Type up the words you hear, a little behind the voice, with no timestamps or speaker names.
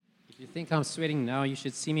you think I'm sweating now, you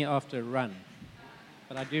should see me after a run.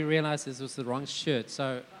 But I do realize this was the wrong shirt,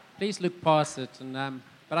 so please look past it.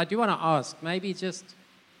 But I do want to ask, maybe just,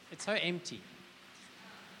 it's so empty.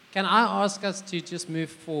 Can I ask us to just move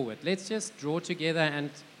forward? Let's just draw together and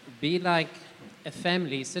be like a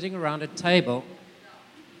family sitting around a table,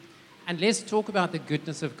 and let's talk about the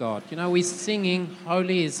goodness of God. You know, we're singing,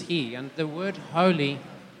 Holy is He, and the word holy,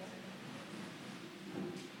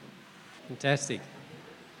 fantastic.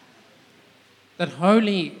 That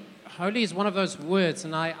holy is one of those words,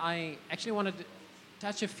 and I actually wanted to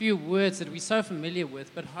touch a few words that we're so familiar with,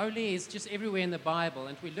 but holy is just everywhere in the Bible,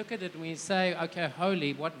 and we look at it and we say, okay,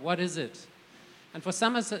 holy, what is it? And for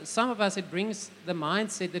some of us, it brings the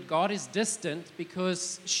mindset that God is distant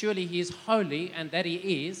because surely He is holy, and that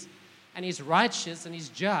He is, and He's righteous, and He's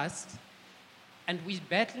just, and we're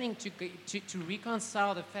battling to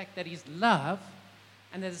reconcile the fact that He's love,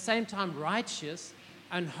 and at the same time righteous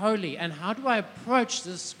and holy. And how do I approach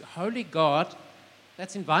this holy God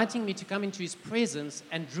that's inviting me to come into His presence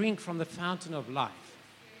and drink from the fountain of life?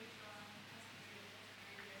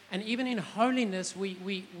 And even in holiness,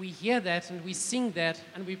 we hear that and we sing that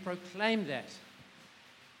and we proclaim that.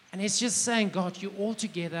 And it's just saying, God, you're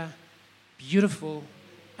altogether beautiful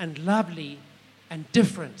and lovely and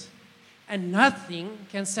different. And nothing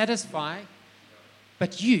can satisfy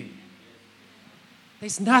but you.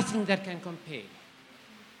 There's nothing that can compare.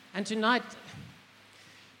 And tonight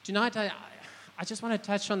I just want to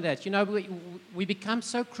touch on that. You know, we become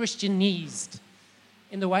so Christianized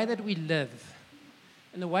in the way that we live,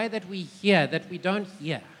 in the way that we hear, that we don't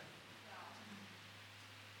hear.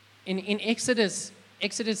 In Exodus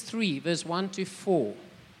 3, verse 1 to 4,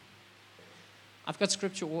 I've got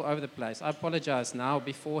scripture all over the place. I apologize now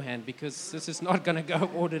beforehand because this is not going to go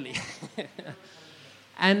orderly.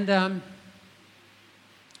 And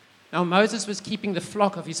now Moses was keeping the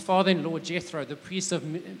flock of his father-in-law Jethro, the priest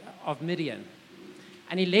of Midian.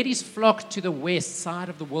 And he led his flock to the west side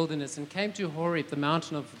of the wilderness and came to Horeb, the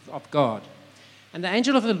mountain of God. And the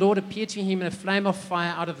angel of the Lord appeared to him in a flame of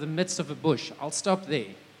fire out of the midst of a bush. I'll stop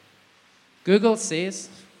there. Google says,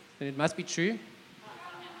 and it must be true,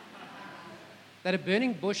 that a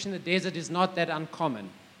burning bush in the desert is not that uncommon.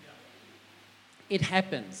 It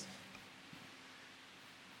happens.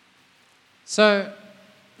 So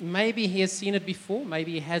maybe he has seen it before,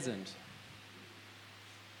 maybe he hasn't.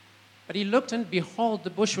 But he looked, and behold, the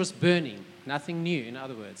bush was burning. Nothing new, in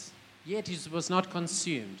other words. Yet it was not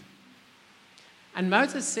consumed. And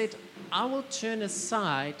Moses said, I will turn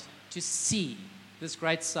aside to see this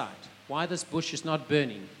great sight, why this bush is not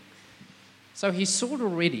burning. So he saw it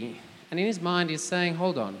already, and in his mind he's saying,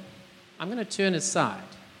 hold on, I'm going to turn aside.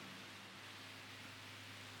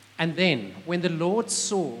 And then, when the Lord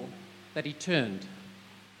saw that he turned,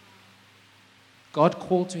 God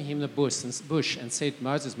called to him the bush and said,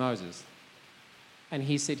 Moses, Moses. And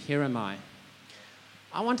he said, here am I.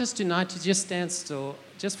 I want us tonight to just stand still,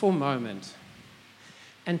 just for a moment,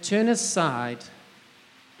 and turn aside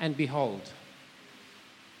and behold.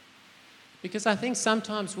 Because I think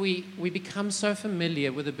sometimes we become so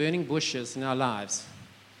familiar with the burning bushes in our lives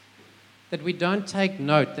that we don't take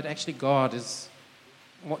note that actually God is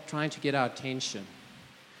trying to get our attention.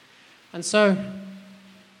 And so,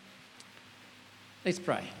 let's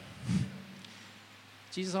pray.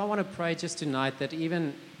 Jesus, I want to pray just tonight that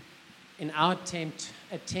even in our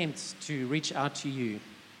attempts to reach out to you,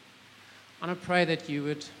 I want to pray that you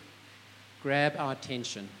would grab our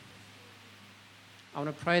attention. I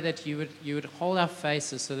want to pray that you would hold our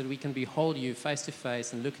faces so that we can behold you face to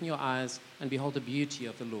face and look in your eyes and behold the beauty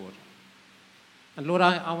of the Lord. And Lord,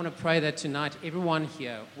 I want to pray that tonight everyone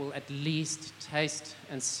here will at least taste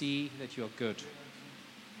and see that you are good.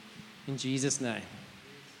 In Jesus' name.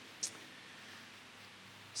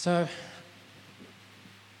 So,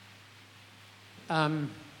 on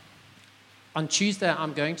Tuesday,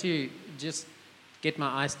 I'm going to just get my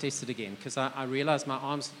eyes tested again because I realize my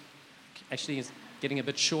arms actually is getting a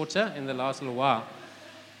bit shorter in the last little while.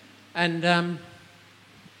 And I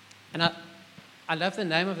love the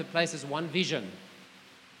name of the place is One Vision,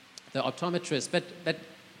 the optometrist. But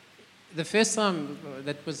the first time,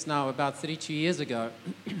 that was now about 32 years ago,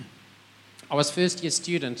 I was first year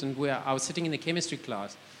student and I was sitting in the chemistry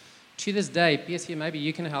class. To this day, PSC, maybe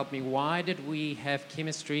you can help me. Why did we have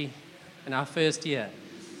chemistry in our first year?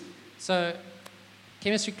 So,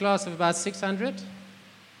 chemistry class of about 600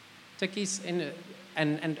 tickies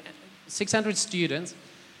and 600 students.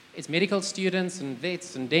 It's medical students and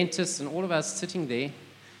vets and dentists and all of us sitting there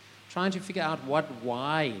trying to figure out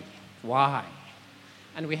why.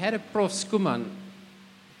 And we had a Prof. Skuman,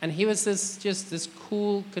 and he was this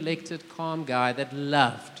cool, collected, calm guy that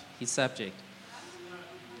loved his subject.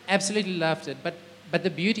 Absolutely loved it. But the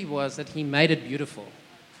beauty was that he made it beautiful.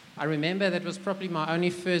 I remember that was probably my only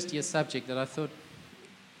first year subject that I thought,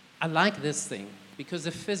 I like this thing. Because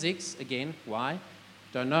the physics, again, why?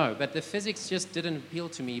 Don't know. But the physics just didn't appeal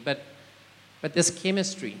to me. But this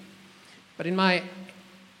chemistry. But in my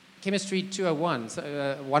chemistry 201,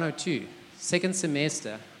 102, second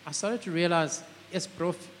semester, I started to realize, yes,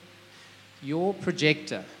 prof, your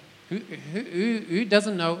projector, who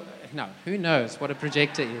doesn't know, no, who knows what a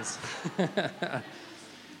projector is?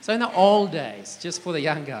 So in the old days, just for the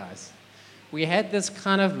young guys, we had this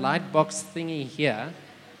kind of light box thingy here,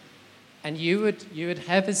 and you would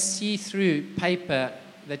have a see-through paper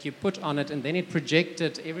that you put on it, and then it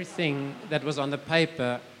projected everything that was on the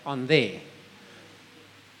paper on there.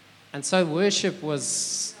 And so worship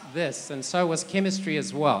was this, and so was chemistry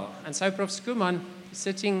as well. And so Prof. Skuman,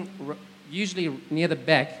 sitting usually near the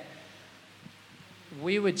back,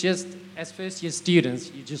 we would just, as first-year students,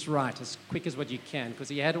 you just write as quick as what you can, because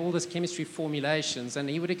he had all this chemistry formulations, and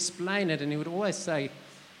he would explain it, and he would always say,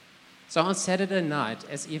 so on Saturday night,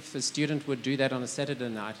 as if a student would do that on a Saturday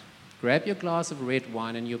night, grab your glass of red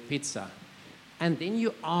wine and your pizza, and then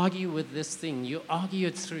you argue with this thing. You argue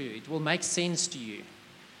it through. It will make sense to you.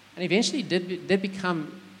 And eventually it did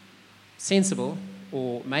become sensible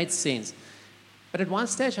or made sense. But at one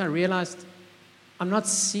stage I realized I'm not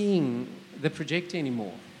seeing the projector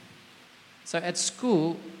anymore. So at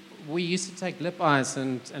school, we used to take lip eyes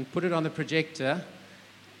and put it on the projector,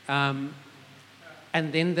 and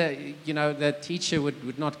then the teacher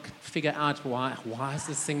would not figure out why is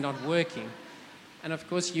this thing not working. And of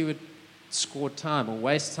course you would score time or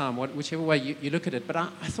waste time, whichever way you look at it. But I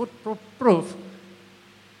thought, Prof,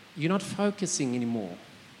 you're not focusing anymore.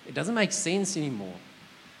 It doesn't make sense anymore.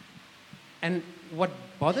 And what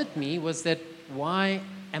bothered me was that why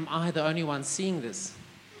am I the only one seeing this?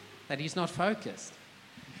 That he's not focused.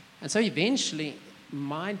 And so eventually,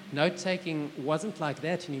 my note-taking wasn't like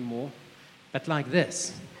that anymore, but like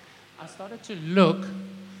this. I started to look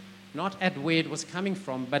not at where it was coming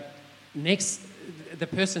from, but the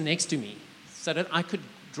person next to me, so that I could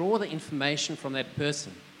draw the information from that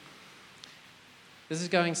person. This is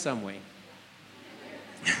going somewhere.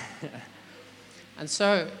 And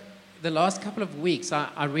so the last couple of weeks,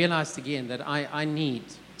 I realized again that I need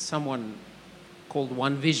someone called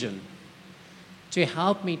One Vision to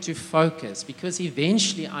help me to focus, because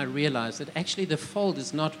eventually I realized that actually the fault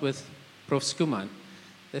is not with Prof. Skuman.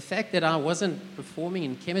 The fact that I wasn't performing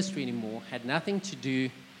in chemistry anymore had nothing to do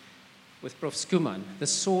with Prof. Skuman. The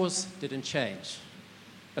source didn't change,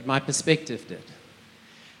 but my perspective did.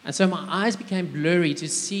 And so my eyes became blurry to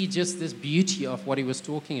see just this beauty of what he was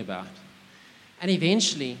talking about. And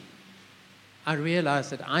eventually, I realized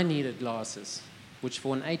that I needed glasses, which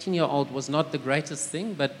for an 18-year-old was not the greatest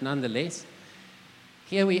thing, but nonetheless,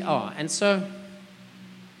 here we are. And so,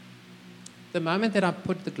 the moment that I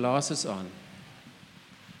put the glasses on,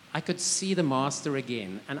 I could see the master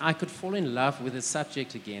again, and I could fall in love with the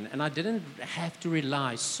subject again, and I didn't have to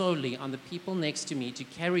rely solely on the people next to me to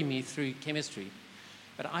carry me through chemistry.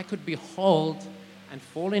 But I could behold and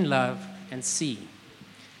fall in love and see.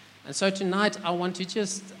 And so tonight I want to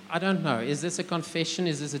just, I don't know, is this a confession?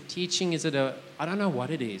 Is this a teaching? Is it I don't know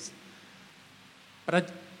what it is.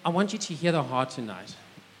 But I want you to hear the heart tonight.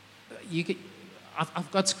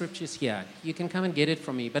 I've got scriptures here. You can come and get it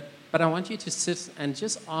from me. But I want you to sit and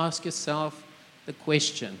just ask yourself the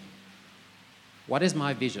question, what is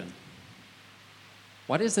my vision?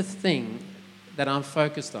 What is the thing that I'm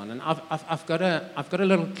focused on? And I've got a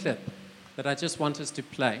little clip that I just want us to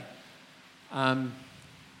play.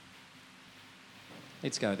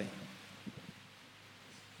 Let's go there.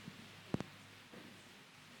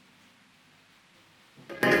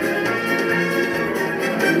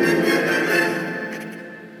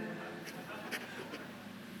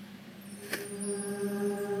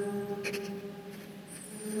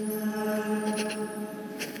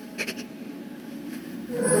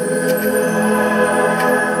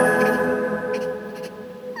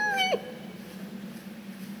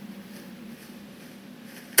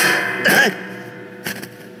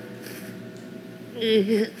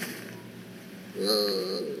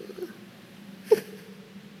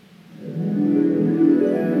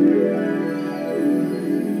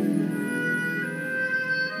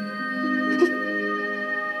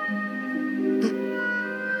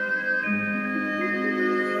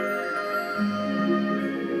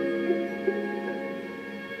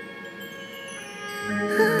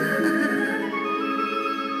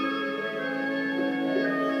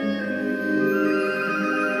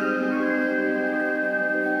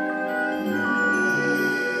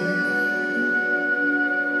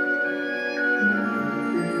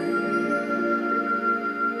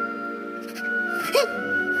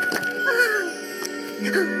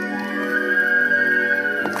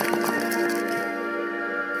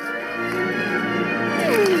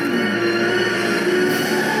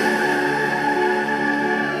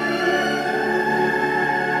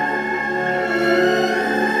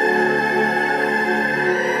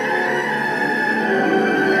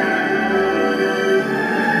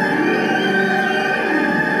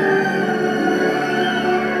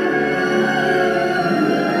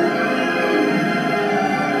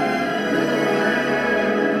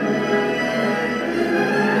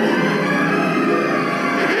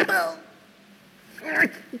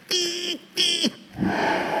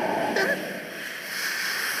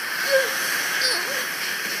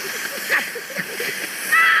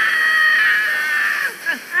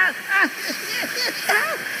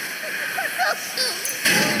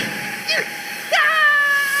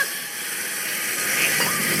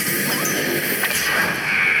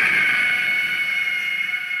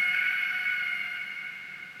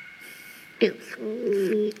 I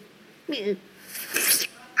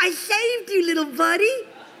saved you, little buddy.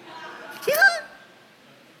 Calm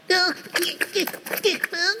down.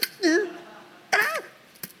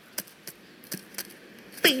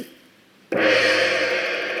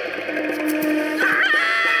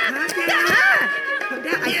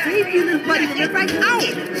 I saved you, little buddy. Remember, ow!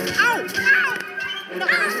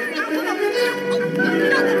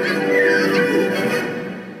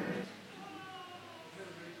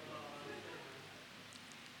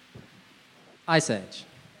 Ice Age.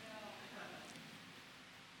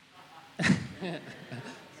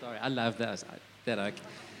 Sorry, I love that. Okay.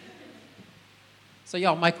 So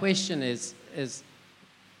yeah, my question is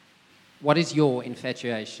what is your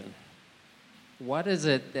infatuation? What is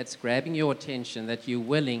it that's grabbing your attention that you're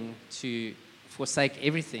willing to forsake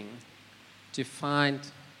everything to find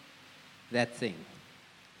that thing?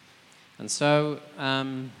 And so,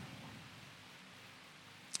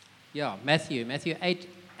 Matthew 8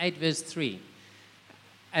 verse 3.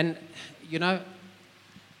 And, I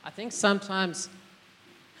think sometimes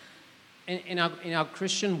in our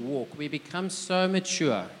Christian walk, we become so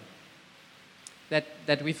mature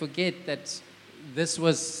that we forget that this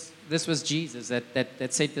was Jesus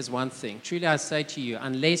that said this one thing. Truly I say to you,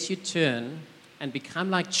 unless you turn and become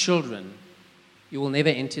like children, you will never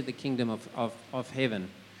enter the kingdom of heaven.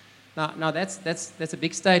 Now that's a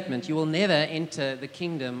big statement. You will never enter the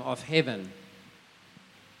kingdom of heaven.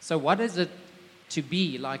 So what is it to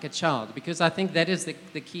be like a child? Because I think that is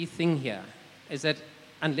the key thing here, is that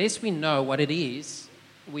unless we know what it is,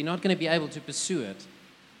 we're not going to be able to pursue it.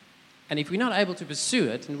 And if we're not able to pursue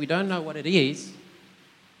it and we don't know what it is,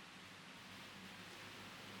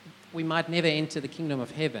 we might never enter the kingdom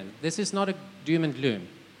of heaven. This is not a doom and gloom.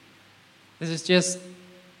 This is just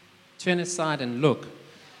turn aside and look.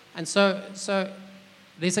 And so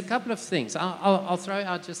there's a couple of things. I'll throw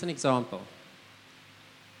out just an example.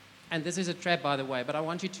 And this is a trap, by the way, but I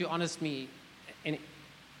want you to answer me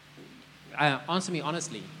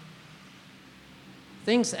honestly.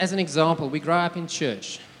 Things, as an example, we grow up in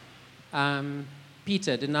church.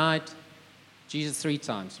 Peter denied Jesus 3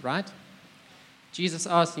 times, right? Jesus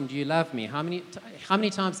asked him, do you love me? How many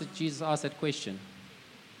times did Jesus ask that question?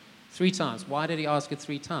 3 times. Why did he ask it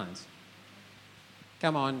 3 times?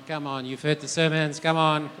 Come on, you've heard the sermons, come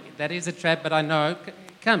on. That is a trap, but I know.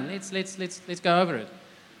 Come, let's go over it.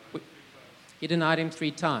 He denied him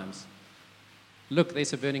 3 times. Look,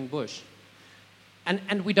 there's a burning bush.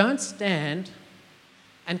 And we don't stand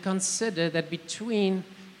and consider that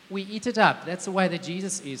we eat it up. That's the way that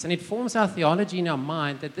Jesus is. And it forms our theology in our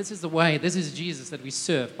mind that this is the way, this is Jesus that we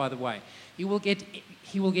serve, by the way. He will get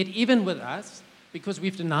even with us because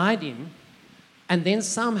we've denied him. And then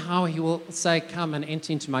somehow he will say, come and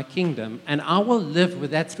enter into my kingdom. And I will live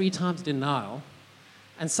with that 3 times denial.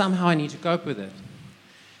 And somehow I need to cope with it.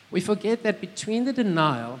 We forget that between the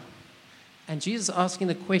denial and Jesus asking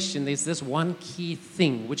the question, there's this one key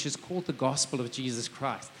thing, which is called the gospel of Jesus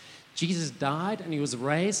Christ. Jesus died and he was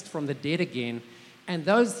raised from the dead again. And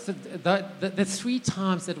the 3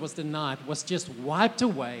 times that was denied was just wiped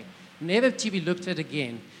away, never to be looked at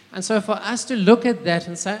again. And so for us to look at that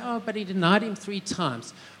and say, oh, but he denied him 3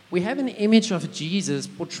 times, we have an image of Jesus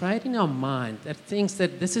portrayed in our mind that thinks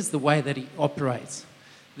that this is the way that he operates.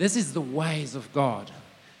 This is the ways of God.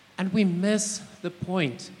 And we miss the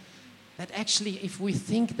point that actually if we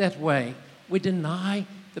think that way, we deny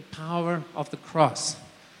the power of the cross.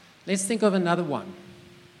 Let's think of another one.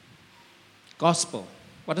 Gospel.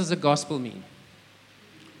 What does the gospel mean?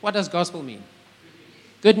 What does gospel mean?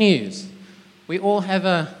 Good news. We all have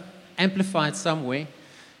a amplified somewhere,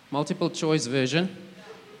 multiple choice version.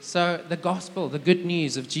 So the gospel, the good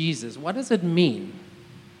news of Jesus, what does it mean?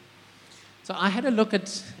 So I had a look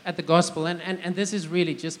at the gospel, and this is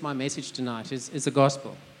really just my message tonight, is the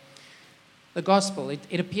gospel. The gospel,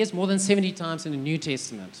 it appears more than 70 times in the New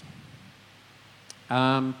Testament.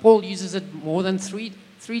 Paul uses it more than three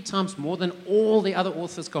times more than all the other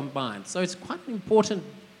authors combined. So it's quite an important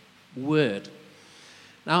word.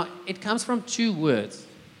 Now, it comes from 2 words.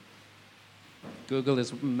 Google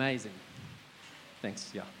is amazing.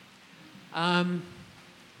 Thanks, yeah.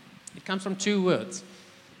 It comes from 2 words.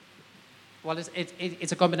 Well,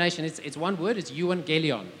 it's a combination. It's one word. It's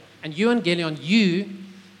euangelion. And euangelion,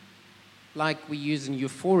 like we use in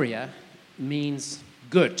euphoria, means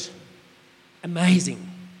good, amazing,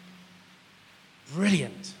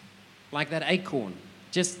 brilliant, like that acorn,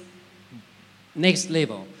 just next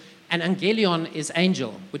level. And angelion is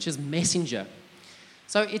angel, which is messenger.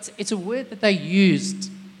 So it's a word that they used.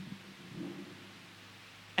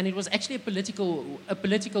 And it was actually a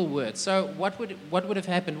political word. So what would have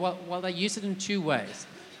happened? Well, they used it in 2 ways.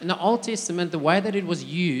 In the Old Testament, the way that it was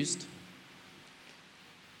used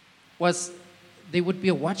was there would be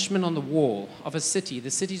a watchman on the wall of a city.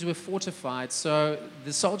 The cities were fortified, so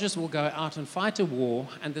the soldiers will go out and fight a war,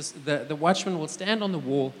 and the watchman will stand on the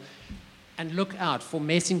wall and look out for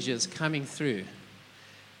messengers coming through.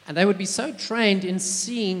 And they would be so trained in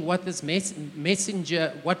seeing what this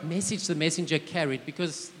messenger, what message the messenger carried,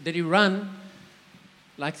 because did he run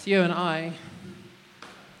like Theo and I,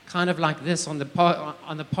 kind of like this on the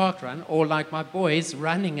park run, or like my boys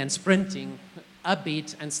running and sprinting,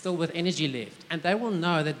 upbeat and still with energy left? And they will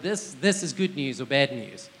know that this is good news or bad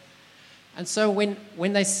news. And so when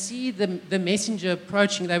they see the messenger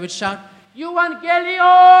approaching, they would shout,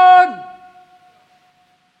 "Evangelion!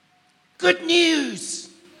 Good news!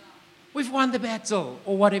 We've won the battle,"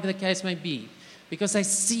 or whatever the case may be, because they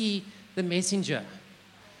see the messenger.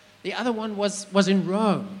 The other one was in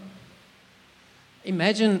Rome.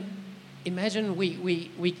 Imagine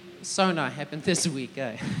we Sona happened this week,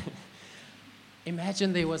 eh?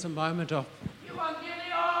 Imagine there was a moment of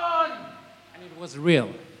Evangelion, and it was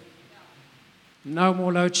real. No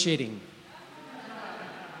more load shedding.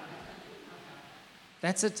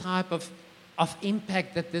 That's a type of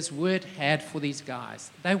impact that this word had for these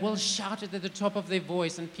guys. They will shout it at the top of their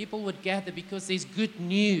voice, and people would gather because there's good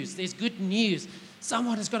news. There's good news.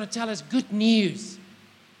 Someone is going to tell us good news.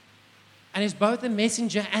 And it's both the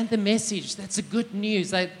messenger and the message. That's the good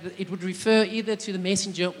news. It would refer either to the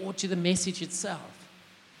messenger or to the message itself.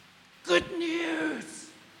 Good news!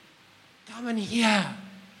 Come and hear.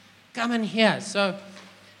 Come and hear. So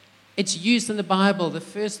it's used in the Bible. The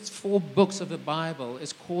first 4 books of the Bible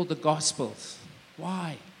is called the Gospels.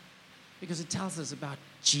 Why? Because it tells us about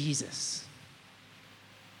Jesus.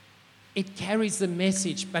 It carries the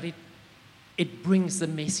message, but it brings the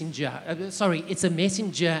messenger. It's a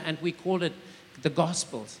messenger, and we call it the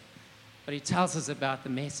Gospels. But it tells us about the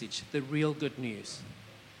message, the real good news.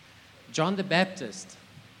 John the Baptist.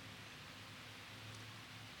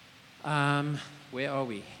 Where are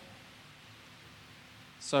we?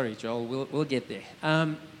 Sorry, Joel, we'll get there.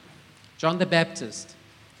 John the Baptist.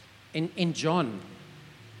 In John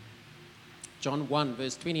 1,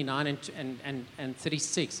 verse 29 and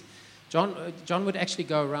 36, John would actually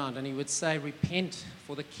go around and he would say, "Repent,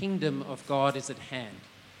 for the kingdom of God is at hand."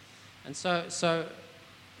 And so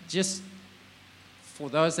just for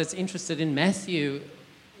those that's interested in, Matthew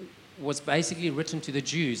was basically written to the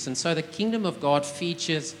Jews. And so the kingdom of God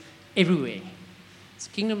features everywhere. It's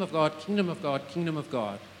kingdom of God, kingdom of God, kingdom of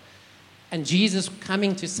God. And Jesus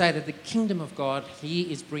coming to say that the kingdom of God,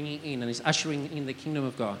 he is bringing in and is ushering in the kingdom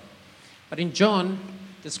of God. But in John,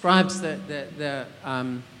 describes the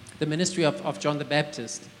ministry of John the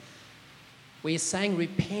Baptist, where he's saying,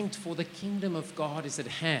 "Repent, for the kingdom of God is at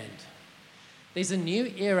hand." There's a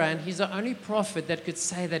new era, and he's the only prophet that could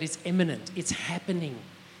say that it's imminent, it's happening,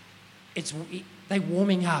 they're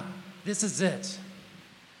warming up, this is it.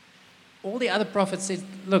 All the other prophets said,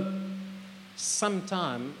 look,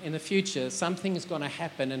 sometime in the future, something is going to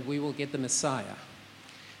happen and we will get the Messiah.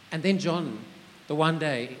 And then John, the one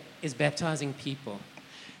day, is baptizing people.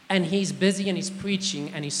 And he's busy and he's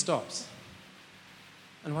preaching and he stops.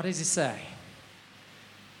 And what does he say?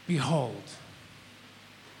 Behold.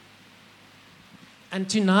 And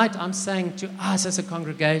tonight I'm saying to us as a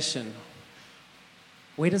congregation,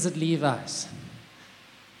 where does it leave us?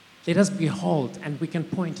 Let us behold, and we can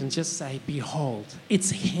point and just say, behold,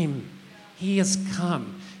 it's him. He has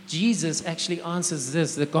come. Jesus actually answers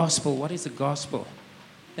this, the gospel. What is the gospel?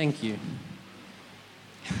 Thank you.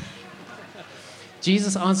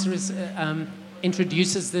 Jesus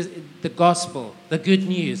introduces the gospel, the good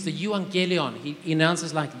news, the evangelion. He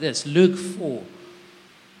announces like this, Luke 4,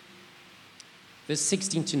 verse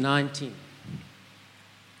 16 to 19.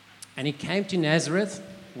 And he came to Nazareth,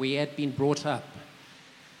 where he had been brought up.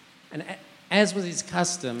 And as was his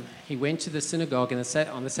custom, he went to the synagogue on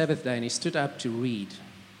the Sabbath day, and he stood up to read.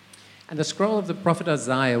 And the scroll of the prophet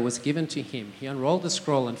Isaiah was given to him. He unrolled the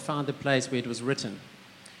scroll and found the place where it was written,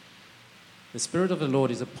 "The Spirit of the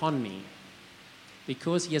Lord is upon me,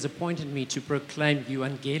 because he has appointed me to proclaim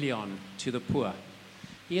evangelion to the poor.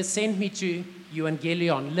 He has sent me to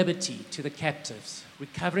evangelion, liberty to the captives,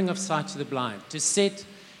 recovering of sight to the blind, to set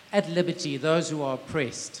at liberty those who are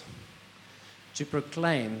oppressed, to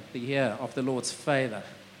proclaim the year of the Lord's favor."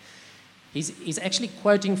 He's actually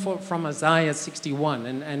quoting from Isaiah 61,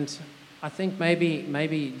 and I think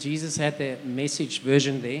maybe Jesus had the Message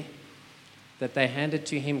version there that they handed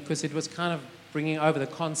to him because it was kind of bringing over the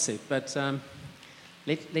concept. But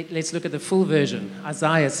let's look at the full version,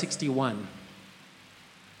 Isaiah 61.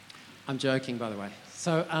 I'm joking, by the way.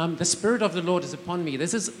 So the Spirit of the Lord is upon me.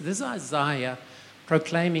 This is Isaiah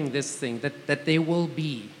proclaiming this thing, that there will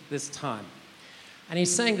be this time. And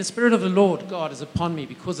he's saying, the Spirit of the Lord God is upon me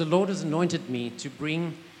because the Lord has anointed me to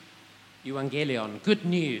bring euangelion, good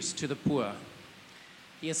news to the poor.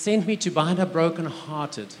 He has sent me to bind up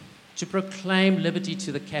brokenhearted, to proclaim liberty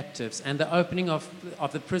to the captives and the opening of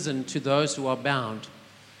the prison to those who are bound,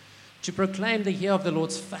 to proclaim the year of the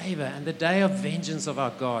Lord's favor and the day of vengeance of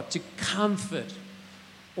our God, to comfort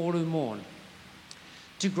all who mourn,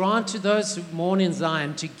 to grant to those who mourn in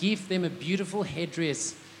Zion, to give them a beautiful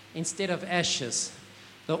headdress instead of ashes,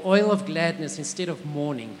 the oil of gladness instead of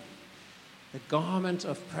mourning, the garment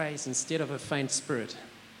of praise instead of a faint spirit,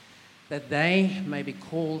 that they may be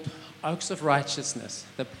called oaks of righteousness,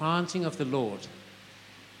 the planting of the Lord,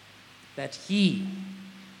 that he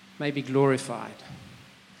may be glorified.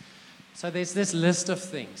 So there's this list of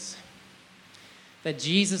things that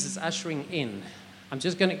Jesus is ushering in. I'm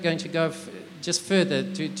just going to go just further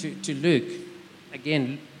to Luke.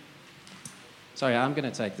 Again, sorry, I'm going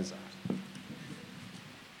to take this out.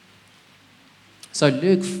 So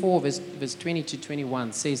Luke 4, verse 20 to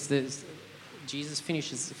 21 says this. Jesus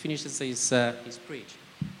finishes his preach.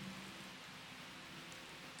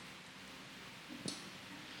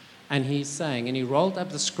 And he's saying, and he rolled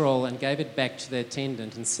up the scroll and gave it back to the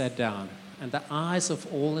attendant and sat down. And the eyes of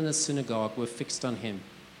all in the synagogue were fixed on him.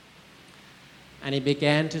 And he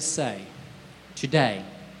began to say, Today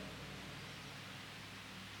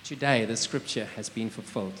the scripture has been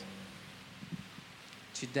fulfilled.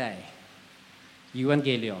 Today,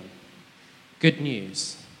 euangelion, good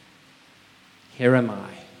news. Here am I.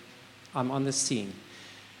 I'm on the scene.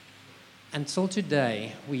 Until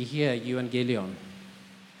today, we hear euangelion.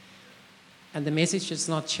 And the message has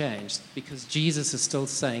not changed because Jesus is still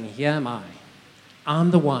saying, here am I. I'm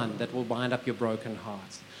the one that will bind up your broken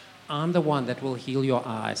heart. I'm the one that will heal your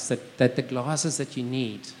eyes, that the glasses that you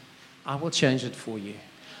need, I will change it for you.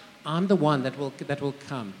 I'm the one that will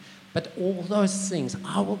come. But all those things,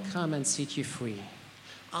 I will come and set you free.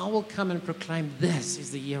 I will come and proclaim this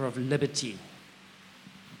is the year of liberty.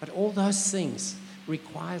 But all those things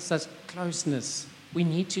require such closeness. We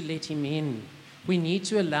need to let him in. We need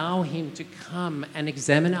to allow him to come and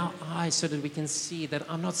examine our eyes so that we can see that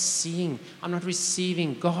I'm not seeing, I'm not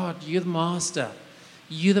receiving. God, you're the master.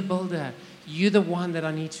 You're the builder. You're the one that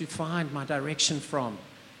I need to find my direction from.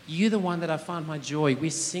 You're the one that I find my joy. We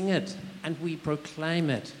sing it and we proclaim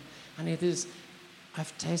it. And it is,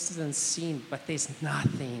 I've tasted and seen, but there's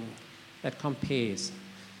nothing that compares.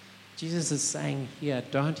 Jesus is saying here,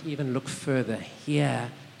 don't even look further. Here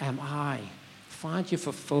am I. Find your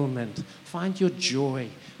fulfillment. Find your joy.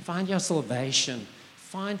 Find your salvation.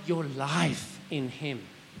 Find your life in him.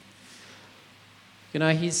 You know,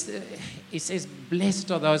 he says, blessed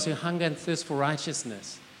are those who hunger and thirst for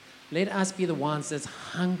righteousness. Let us be the ones that's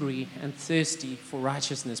hungry and thirsty for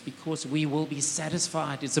righteousness because we will be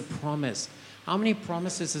satisfied. It's a promise. How many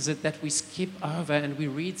promises is it that we skip over and we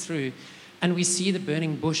read through and we see the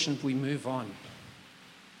burning bush and we move on?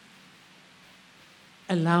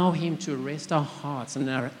 Allow him to arrest our hearts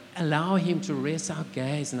and allow him to arrest our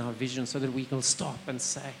gaze and our vision so that we can stop and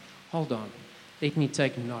say, hold on, let me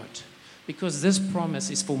take note. Because this promise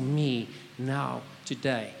is for me now,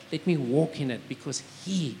 today. Let me walk in it because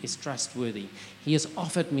he is trustworthy. He has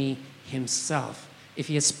offered me himself. If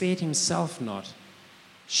he has spared himself not,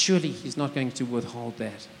 surely he's not going to withhold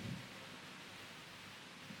that.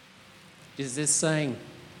 Is this saying,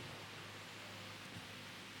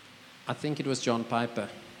 I think it was John Piper.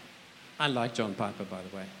 I like John Piper, by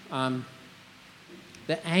the way.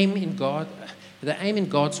 The aim in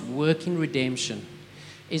God's work in redemption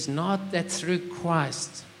is not that through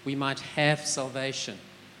Christ we might have salvation.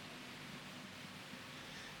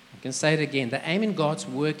 I can say it again. The aim in God's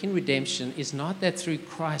work in redemption is not that through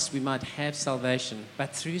Christ we might have salvation,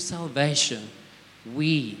 but through salvation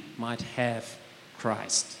we might have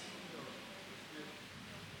Christ.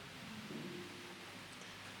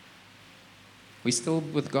 We're still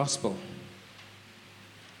with gospel.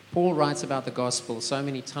 Paul writes about the gospel so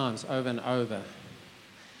many times, over and over.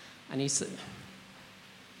 And he said,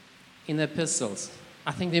 in the epistles,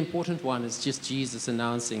 I think the important one is just Jesus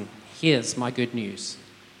announcing, here's my good news.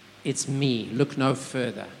 It's me. Look no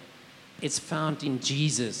further. It's found in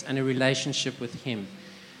Jesus and a relationship with him.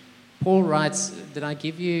 Paul writes, did I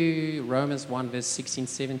give you Romans 1 verse 16,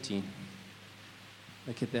 17?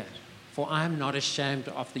 Look at that. For I am not ashamed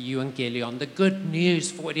of the euangelion, the good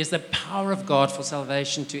news, for it is the power of God for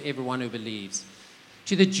salvation to everyone who believes,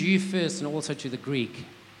 to the Jew first and also to the Greek.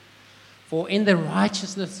 For in the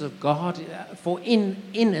righteousness of God, in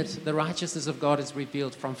it the righteousness of God is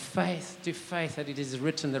revealed from faith to faith, that it is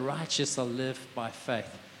written, the righteous shall live by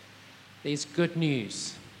faith. There's good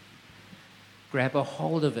news. Grab a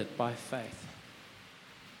hold of it by faith.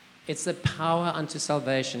 It's the power unto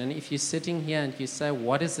salvation. And if you're sitting here and you say,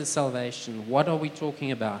 what is the salvation? What are we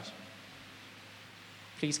talking about?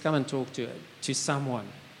 Please come and talk to someone.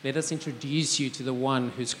 Let us introduce you to the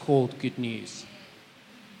one who's called good news.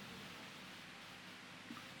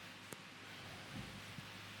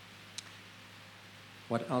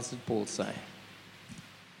 What else did Paul say?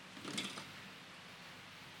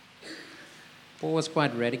 Paul was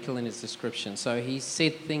quite radical in his description. So he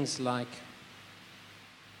said things like,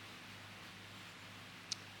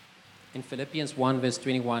 in Philippians 1 verse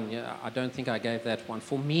 21, I don't think I gave that one.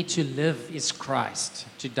 For me to live is Christ,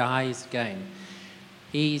 to die is gain.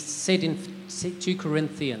 He said in 2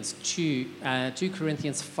 Corinthians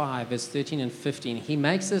 5 verse 13 and 15, he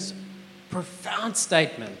makes this profound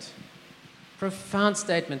statement.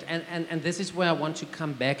 And this is where I want to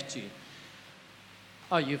come back to.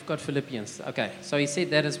 Oh, you've got Philippians. Okay, so he said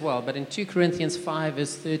that as well. But in 2 Corinthians 5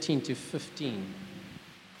 verse 13 to 15.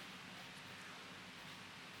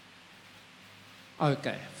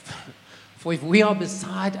 Okay. For if we are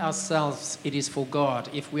beside ourselves, it is for God.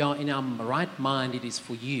 If we are in our right mind, it is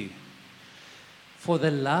for you. For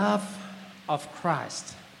the love of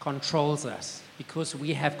Christ controls us, because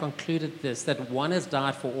we have concluded this, that one has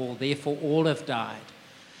died for all, therefore all have died.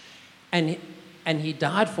 And he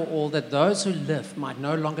died for all, that those who live might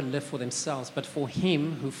no longer live for themselves, but for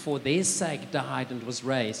him who for their sake died and was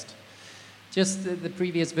raised. Just the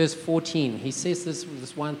previous verse 14, he says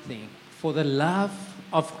this one thing. For the love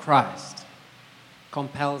of Christ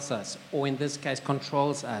compels us, or in this case,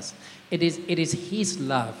 controls us. It is his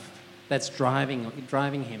love that's driving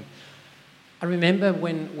him. I remember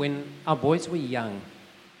when our boys were young,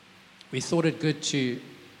 we thought it good to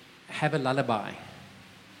have a lullaby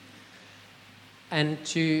and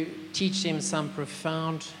to teach them some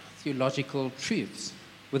profound theological truths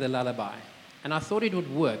with a lullaby. And I thought it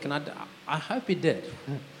would work, and I hope it did.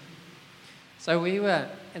 So we were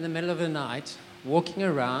in the middle of the night, walking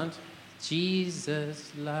around.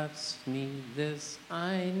 Jesus loves me, this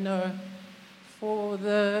I know, for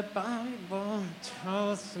the Bible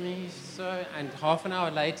tells me so. And half an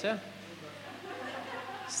hour later,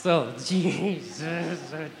 still, Jesus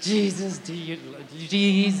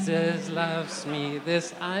loves me,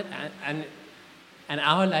 this I. And an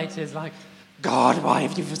hour later, it's like, God, why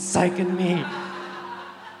have you forsaken me?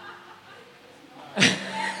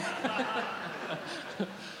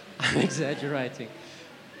 I'm exaggerating.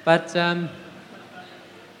 But,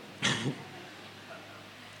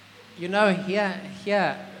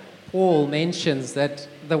 here Paul mentions that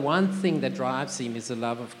the one thing that drives him is the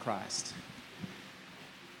love of Christ.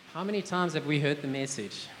 How many times have we heard the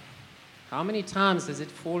message? How many times has it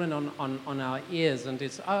fallen on our ears and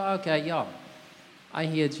it's, oh, okay, yeah, I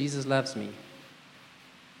hear Jesus loves me.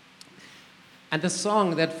 And the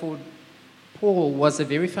song that for Paul was the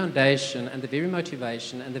very foundation and the very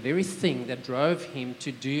motivation and the very thing that drove him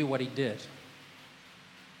to do what he did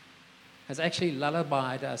has actually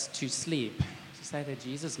lullabied us to sleep, to say that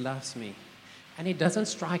Jesus loves me. And it doesn't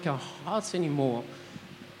strike our hearts anymore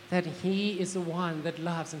that he is the one that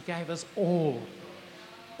loves and gave us all.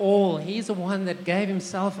 All. He's the one that gave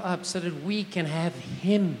himself up so that we can have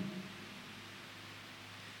him.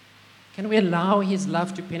 Can we allow his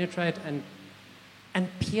love to penetrate and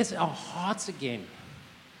pierce our hearts again?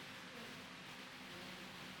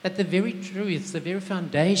 That the very truths, the very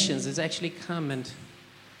foundations has actually come and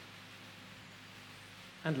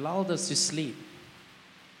lulled us to sleep.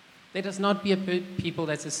 Let us not be a people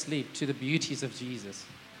that's asleep to the beauties of Jesus,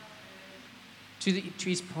 to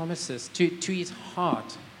his promises, to his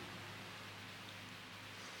heart.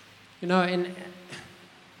 And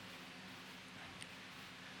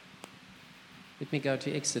let me go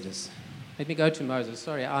to Exodus. Let me go to Moses.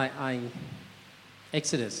 Sorry,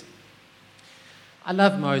 Exodus. I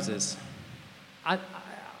love Moses. I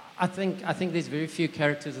think there's very few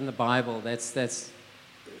characters in the Bible that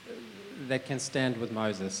can stand with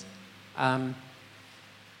Moses.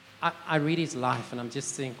 I read his life and I'm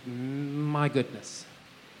just thinking, my goodness,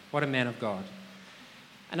 what a man of God.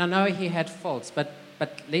 And I know he had faults, but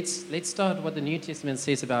let's start what the New Testament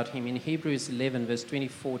says about him in Hebrews 11, verse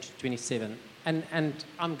 24 to 27. And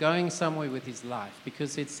I'm going somewhere with his life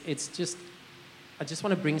because it's just, I just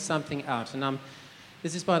want to bring something out. And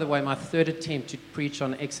this is, by the way, my third attempt to preach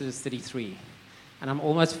on Exodus 33. And I'm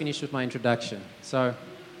almost finished with my introduction. So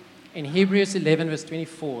in Hebrews 11, verse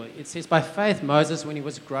 24, it says, by faith Moses, when he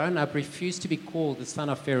was grown up, refused to be called the son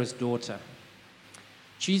of Pharaoh's daughter,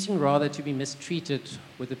 choosing rather to be mistreated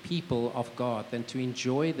with the people of God than to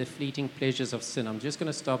enjoy the fleeting pleasures of sin. I'm just going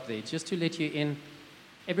to stop there, just to let you in.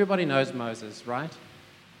 Everybody knows Moses, right?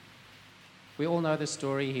 We all know the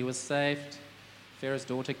story. He was saved. Pharaoh's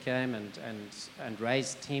daughter came and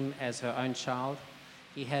raised him as her own child.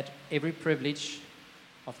 He had every privilege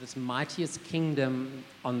of this mightiest kingdom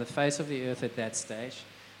on the face of the earth at that stage.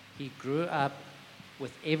 He grew up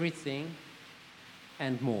with everything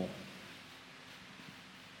and more.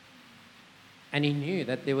 And he knew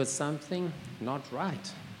that there was something not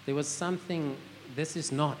right. There was something, this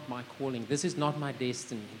is not my calling. This is not my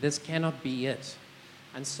destiny. This cannot be it.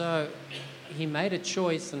 And so he made a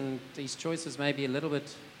choice, and his choices may be a little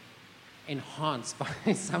bit enhanced by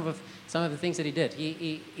some of the things that he did.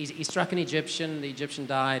 He struck an Egyptian, the Egyptian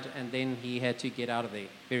died, and then he had to get out of there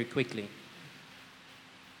very quickly.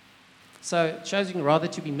 So choosing rather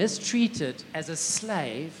to be mistreated as a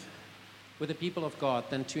slave with the people of God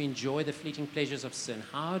than to enjoy the fleeting pleasures of sin.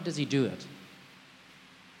 How does he do it?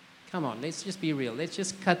 Come on, let's just be real. Let's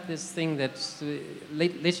just cut this thing let's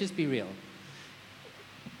just be real.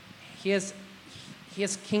 Here's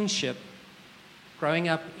kingship growing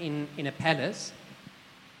up in a palace,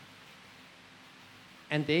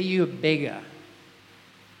 and there you're a beggar,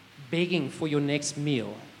 begging for your next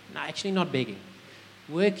meal. No, actually not begging.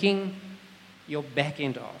 Working your back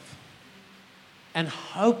end off and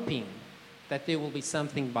hoping that there will be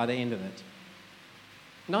something by the end of it.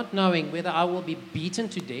 Not knowing whether I will be beaten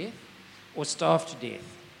to death or starved to death.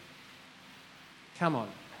 Come on.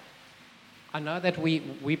 I know that we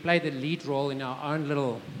play the lead role in our own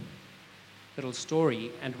little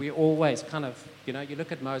story, and we always kind of, you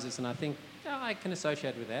look at Moses and I think, yeah, I can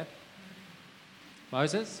associate with that.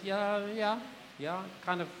 Moses, yeah,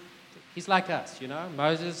 kind of, he's like us,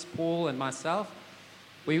 Moses, Paul, and myself,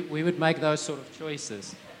 we would make those sort of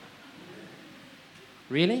choices.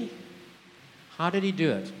 Really? How did he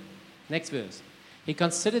do it? Next verse. He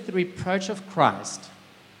considered the reproach of Christ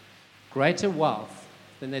greater wealth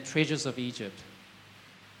than the treasures of Egypt,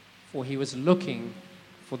 for he was looking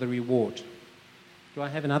for the reward. Do I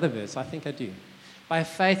have another verse? I think I do. By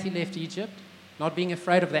faith he left Egypt, not being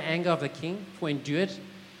afraid of the anger of the king, for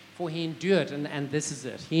he endured, and this is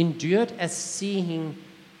it. He endured as seeing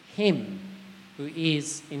him who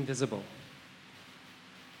is invisible.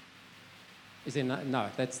 Is there no,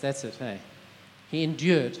 that's it, hey. He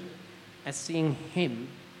endured as seeing him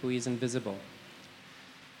who is invisible.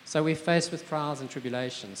 So we're faced with trials and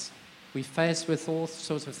tribulations. We're faced with all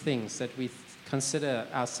sorts of things that we consider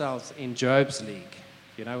ourselves in Job's league.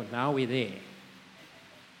 Now we're there.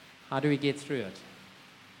 How do we get through it?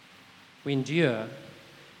 We endure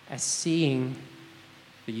as seeing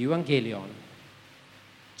the Evangelion,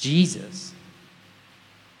 Jesus,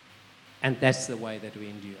 and that's the way that we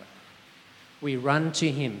endure. We run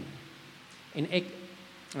to him.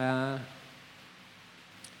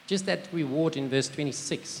 Just that reward in verse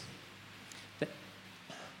 26.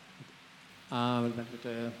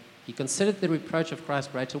 He considered the reproach of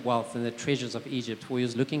Christ greater wealth than the treasures of Egypt, for he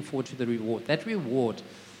was looking forward to the reward. That reward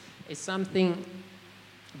is something,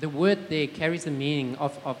 the word there carries the meaning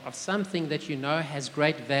of something that has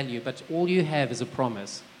great value, but all you have is a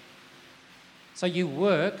promise. So you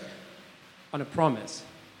work on a promise,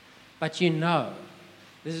 but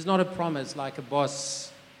this is not a promise like a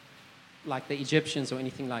boss, like the Egyptians or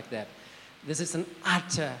anything like that. This is an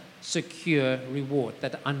utter secure reward,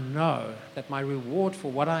 that I know that my reward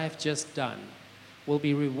for what I have just done will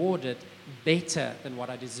be rewarded better than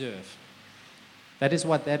what I deserve. That is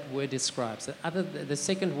what that word describes. The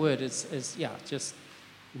second word is just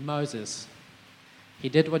Moses. He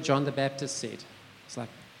did what John the Baptist said. It's like,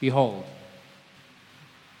 behold,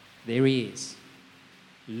 there he is.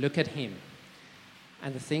 Look at him.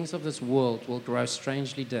 And the things of this world will grow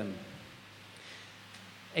strangely dim.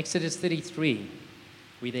 Exodus 33,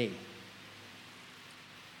 we're there.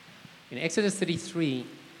 In Exodus 33,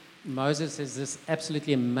 Moses has this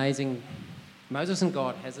absolutely amazing, Moses and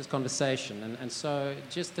God has this conversation. And so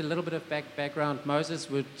just a little bit of background, Moses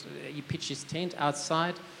he pitched his tent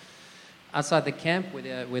outside the camp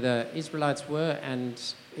where the Israelites were, and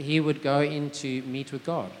he would go in to meet with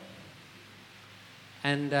God.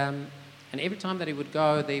 And every time that he would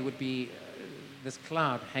go, there would be this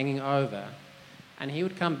cloud hanging over. And he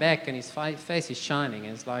would come back and his face is shining.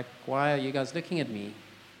 And it's like, why are you guys looking at me?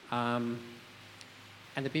 And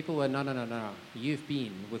the people were, no. You've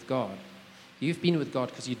been with God. You've been with God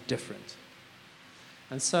because you're different.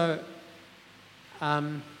 And so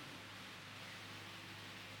the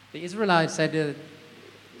Israelites had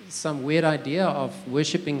some weird idea of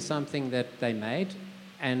worshipping something that they made.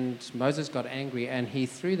 And Moses got angry and he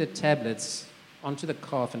threw the tablets onto the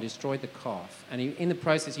calf and destroyed the calf. And in the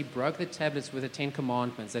process, he broke the tablets with the 10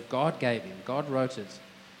 Commandments that God gave him. God wrote it.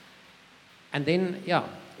 And then,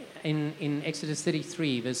 in Exodus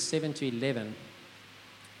 33, verse 7 to 11,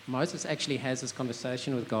 Moses actually has this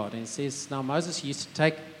conversation with God, and it says, now Moses used to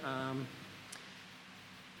take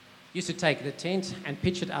the tent and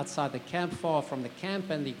pitch it outside the camp, far from the camp,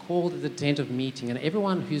 and he called it the tent of meeting. And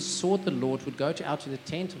everyone who sought the Lord would go out to the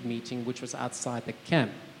tent of meeting, which was outside the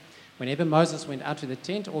camp. Whenever Moses went out to the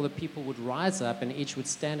tent, all the people would rise up, and each would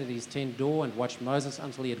stand at his tent door and watch Moses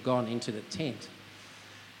until he had gone into the tent.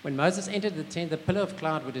 When Moses entered the tent, the pillar of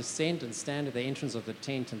cloud would descend and stand at the entrance of the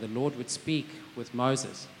tent, and the Lord would speak with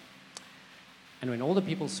Moses. And when all the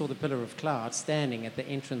people saw the pillar of cloud standing at the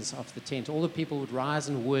entrance of the tent, all the people would rise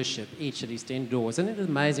and worship, each at his tent doors. Isn't it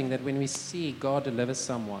amazing that when we see God deliver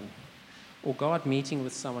someone, or God meeting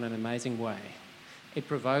with someone in an amazing way, it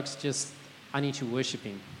provokes just, I need to worship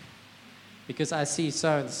him. Because I see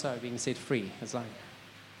so-and-so being set free. It's like,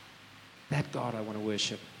 that God I want to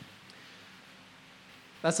worship.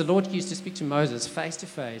 Thus the Lord used to speak to Moses face to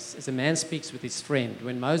face as a man speaks with his friend.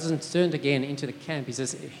 When Moses turned again into the camp, his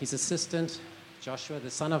assistant, Joshua,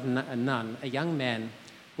 the son of Nun, a young man,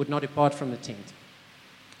 would not depart from the tent.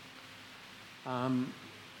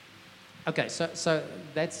 Okay, so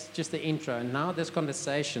that's just the intro. And now this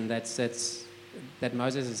conversation that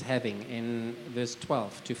Moses is having in verse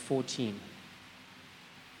 12 to 14.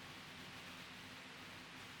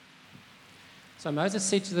 So Moses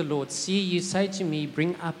said to the Lord, see, you say to me,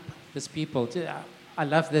 bring up this people. I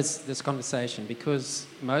love this conversation because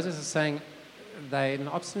Moses is saying, they're an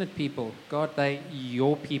obstinate people. God, they're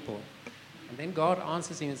your people. And then God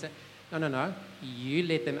answers him and says, no, you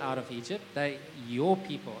let them out of Egypt. They're your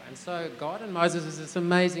people. And so God and Moses is this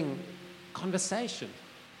amazing conversation.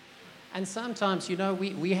 And sometimes,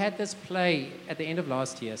 we had this play at the end of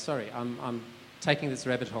last year. Sorry, I'm taking this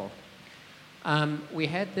rabbit hole. We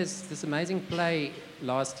had this amazing play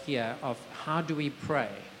last year of how do we pray.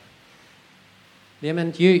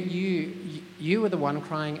 Liam, you were the one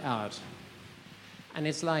crying out. And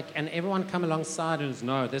it's like, and everyone come alongside and says,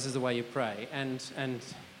 no, this is the way you pray. And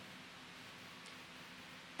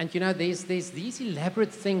there's these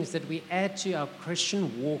elaborate things that we add to our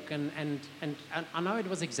Christian walk, and I know it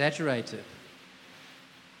was exaggerated.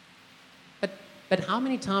 But how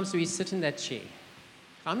many times do we sit in that chair?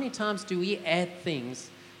 How many times do we add things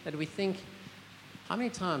that we think, how many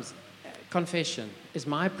times, confession, is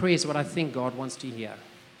my prayers what I think God wants to hear?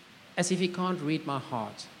 As if he can't read my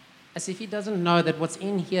heart. As if he doesn't know that what's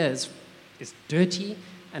in here is dirty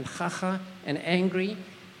and chacha and angry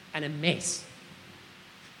and a mess.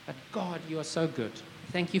 But God, you are so good.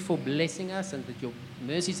 Thank you for blessing us and that your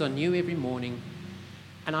mercies are new every morning.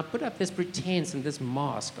 And I put up this pretense and this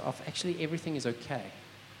mask of actually everything is okay.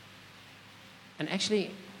 And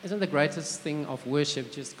actually, isn't the greatest thing of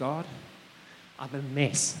worship just, God, I'm a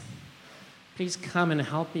mess. Please come and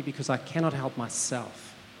help me because I cannot help myself.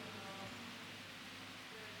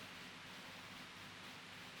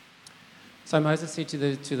 So Moses said to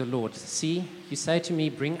the Lord, see, you say to me,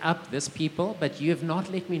 bring up this people, but you have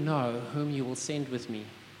not let me know whom you will send with me.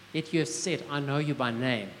 Yet you have said, I know you by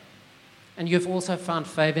name. And you have also found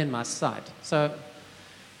favor in my sight. So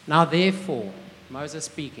now therefore, Moses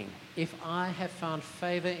speaking, if I have found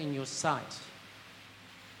favor in your sight,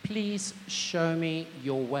 please show me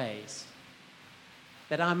your ways,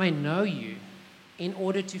 that I may know you in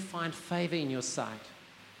order to find favor in your sight.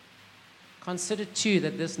 Consider too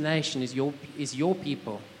that this nation is your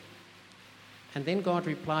people. And then God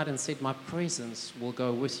replied and said, my presence will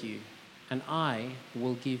go with you, and I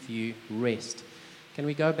will give you rest. Can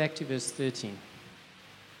we go back to verse 13?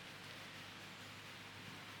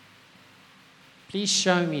 Please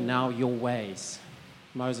show me now your ways,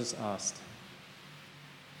 Moses asked.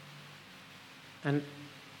 And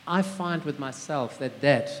I find with myself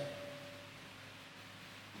that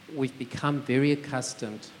we've become very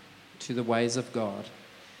accustomed to the ways of God.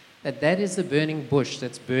 That is the burning bush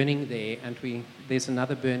that's burning there, and there's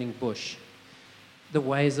another burning bush. The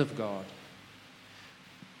ways of God.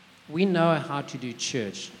 We know how to do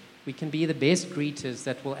church. We can be the best greeters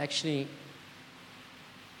that will actually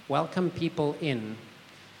welcome people in,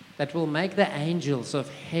 that will make the angels of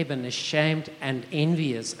heaven ashamed and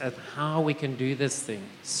envious of how we can do this thing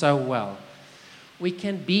so well. We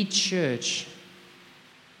can be church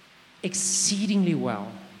exceedingly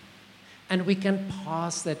well, and we can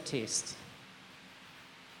pass that test.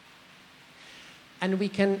 And we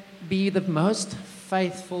can be the most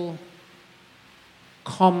faithful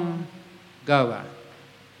goer.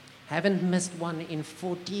 Haven't missed one in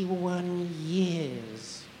 41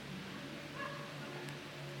 years.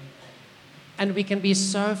 And we can be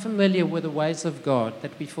so familiar with the ways of God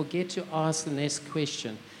that we forget to ask the next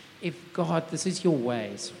question. if God, this is your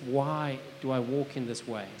ways, why do I walk in these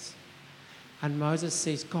ways? And Moses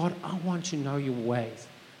says, God, I want to know your ways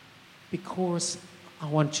because I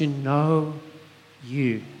want to know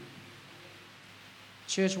you.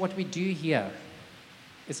 Church, what we do here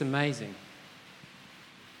is amazing.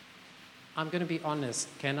 I'm going to be honest,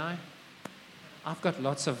 can I? I've got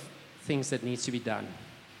lots of things that needs to be done.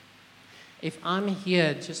 If I'm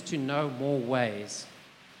here just to know more ways,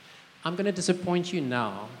 I'm going to disappoint you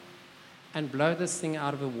now and blow this thing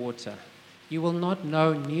out of the water. You will not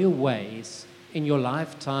know new ways in your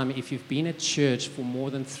lifetime if you've been at church for more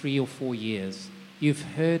than 3 or 4 years. You've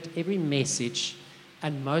heard every message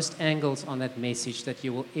and most angles on that message that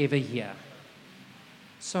you will ever hear.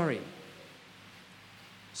 Sorry.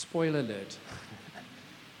 Spoiler alert.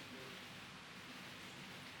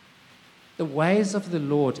 The ways of the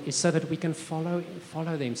Lord is so that we can follow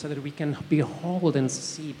them, so that we can behold and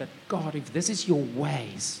see, but God, if this is your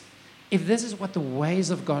ways, if this is what the ways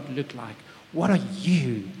of God look like, what are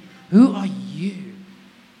you? Who are you?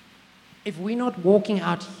 If we're not walking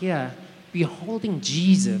out here beholding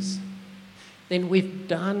Jesus, then we've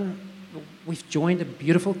joined a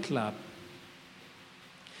beautiful club,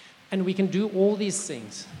 and we can do all these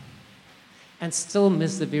things and still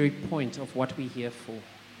miss the very point of what we're here for.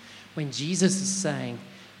 When Jesus is saying,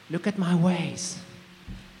 look at my ways.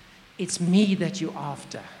 It's me that you're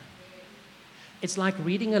after. It's like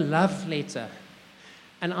reading a love letter.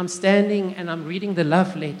 And I'm standing and I'm reading the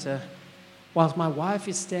love letter whilst my wife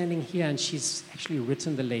is standing here and she's actually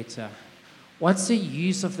written the letter. What's the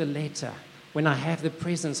use of the letter when I have the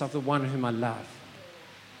presence of the one whom I love?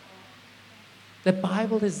 The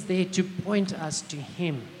Bible is there to point us to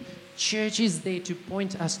Him. Church is there to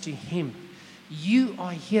point us to Him. You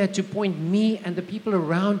are here to point me and the people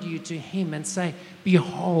around you to Him and say,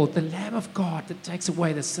 behold, the Lamb of God that takes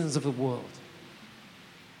away the sins of the world.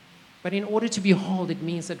 But in order to behold, it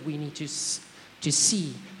means that we need to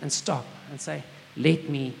see and stop and say, let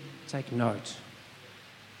me take note.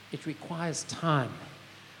 It requires time.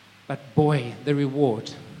 But boy, the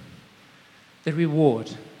reward that we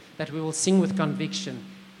will sing with conviction,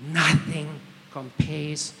 nothing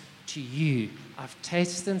compares to you. I've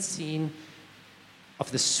tasted and seen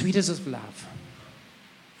of the sweetest of love.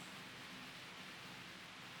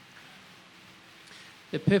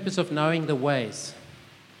 The purpose of knowing the ways,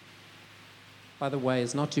 by the way,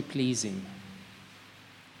 is not to please Him.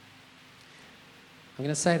 I'm going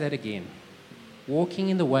to say that again. Walking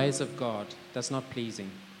in the ways of God does not please Him.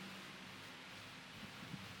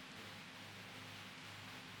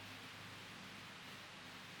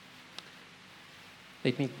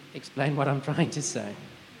 Let me explain what I'm trying to say.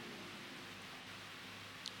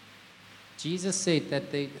 Jesus said that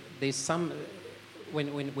there's some,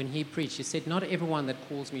 when He preached, He said, not everyone that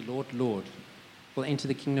calls me Lord, Lord will enter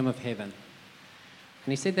the kingdom of heaven.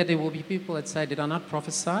 And He said that there will be people that say, did I not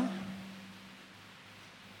prophesy?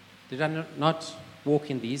 Did I not walk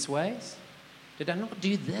in these ways? Did I not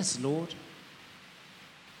do this, Lord?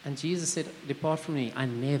 And Jesus said, depart from me, I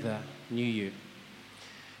never knew you.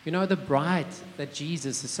 You know, the bride that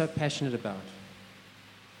Jesus is so passionate about,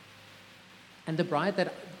 and the bride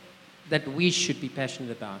that we should be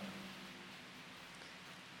passionate about,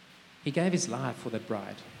 He gave His life for that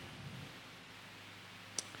bride.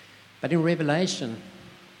 But in Revelation,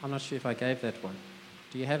 I'm not sure if I gave that one.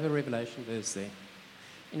 Do you have a Revelation verse there?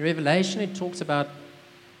 In Revelation, it talks about,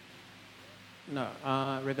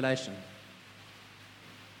 Revelation.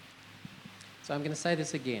 So I'm going to say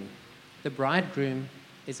this again. The bridegroom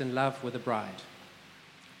is in love with the bride.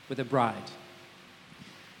 With a bride.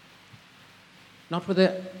 Not with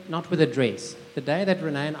a dress. The day that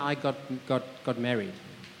Renee and I got married,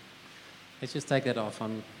 let's just take that off.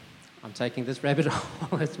 I'm taking this rabbit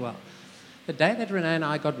hole as well. The day that Renee and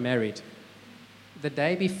I got married, the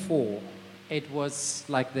day before, it was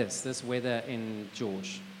like this weather in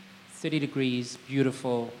George. 30 degrees,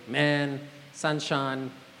 beautiful, man,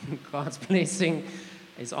 sunshine, God's blessing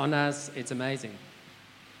is on us. It's amazing.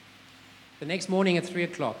 The next morning at 3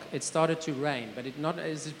 o'clock, it started to rain, but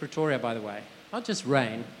this is Pretoria, by the way. Not just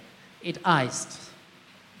rain, it iced.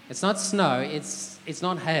 It's not snow, it's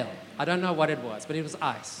not hail. I don't know what it was, but it was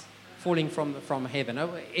ice falling from heaven.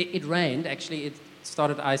 It rained, actually, it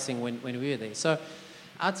started icing when we were there. So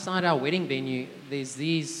outside our wedding venue, there's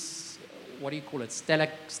these, what do you call it,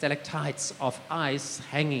 stalactites of ice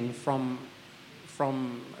hanging from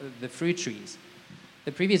the fruit trees.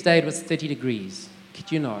 The previous day it was 30 degrees,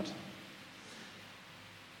 kid you not.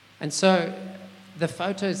 And so the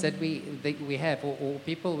photos that we have, or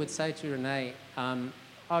people would say to Renee,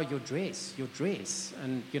 oh, your dress,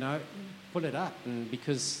 and, pull it up, and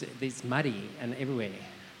because there's muddy and everywhere.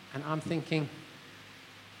 And I'm thinking,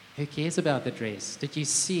 who cares about the dress? Did you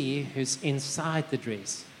see who's inside the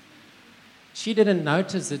dress? She didn't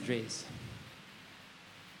notice the dress.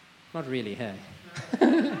 Not really, hey?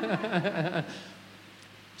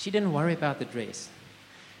 She didn't worry about the dress.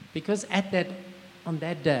 Because on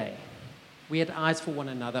that day, we had eyes for one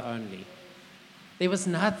another only. There was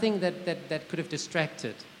nothing that could have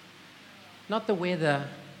distracted. Not the weather,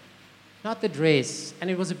 not the dress. And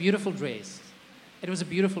it was a beautiful dress. It was a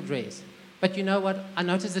beautiful dress. But you know what? I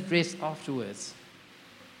noticed the dress afterwards.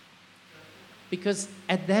 Because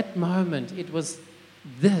at that moment, it was,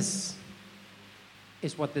 this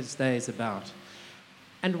is what this day is about.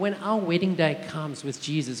 And when our wedding day comes with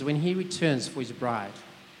Jesus, when he returns for his bride,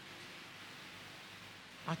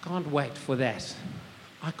 I can't wait for that.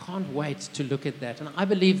 I can't wait to look at that. And I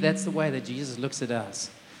believe that's the way that Jesus looks at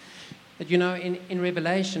us. That, you know, in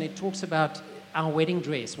Revelation, it talks about our wedding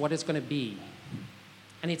dress, what it's going to be.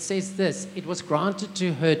 And it says this, it was granted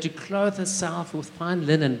to her to clothe herself with fine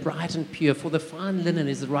linen, bright and pure, for the fine linen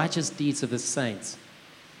is the righteous deeds of the saints.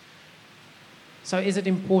 So is it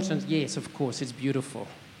important? Yes, of course, it's beautiful.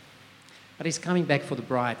 But he's coming back for the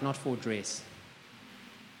bride, not for a dress.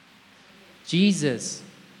 Jesus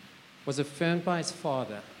was affirmed by his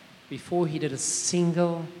Father before he did a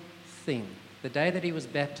single thing. The day that he was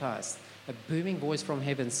baptized, a booming voice from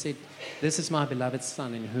heaven said, "This is my beloved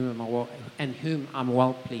Son in whom I'm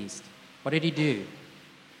well pleased." What did he do?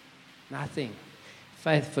 Nothing.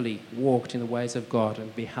 Faithfully walked in the ways of God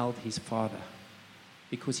and beheld his Father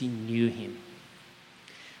because he knew him.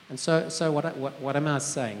 And so what am I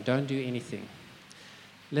saying? Don't do anything.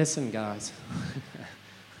 Listen, guys.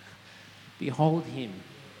 Behold him.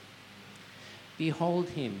 Behold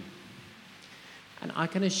him. And I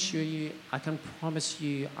can assure you, I can promise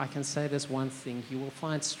you, I can say this one thing, you will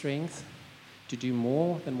find strength to do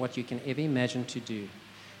more than what you can ever imagine to do.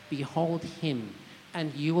 Behold him,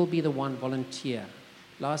 and you will be the one volunteer.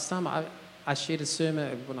 Last time I shared a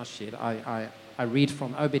sermon, well not shared, I read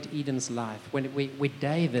from Obed-Edom's life, where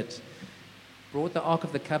David brought the Ark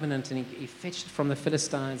of the Covenant and he fetched it from the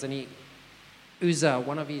Philistines, and Uzzah,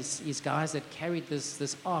 one of his guys that carried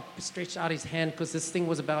this ark, stretched out his hand because this thing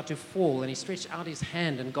was about to fall, and he stretched out his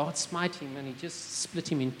hand and God smite him and he just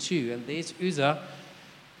split him in two, and there's Uzzah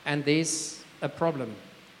and there's a problem.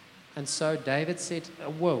 And so David said,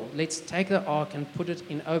 whoa, let's take the ark and put it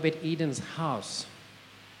in Obed-Edom's house.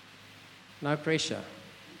 No pressure.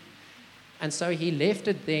 And so he left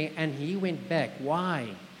it there and he went back.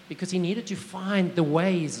 Why? Because he needed to find the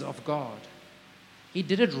ways of God. He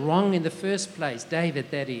did it wrong in the first place,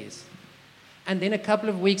 David, that is. And then a couple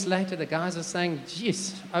of weeks later, the guys are saying,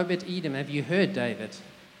 "Yes, Obed-Edom, have you heard, David?"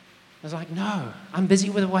 I was like, "No, I'm busy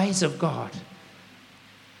with the ways of God.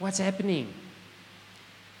 What's happening?"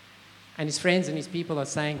 And his friends and his people are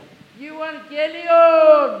saying,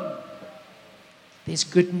 "Evangelion!" There's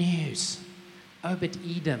good news.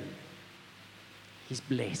 Obed-Edom, he's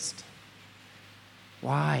blessed.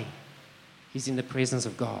 Why? He's in the presence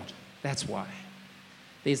of God. That's why.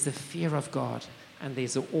 There's the fear of God and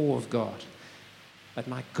there's the awe of God. But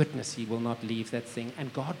my goodness, he will not leave that thing.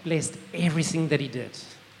 And God blessed everything that he did.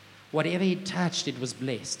 Whatever he touched, it was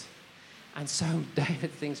blessed. And so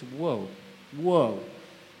David thinks, whoa,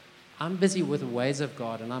 I'm busy with the ways of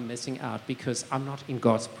God and I'm missing out because I'm not in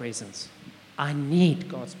God's presence. I need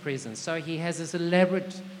God's presence. So he has this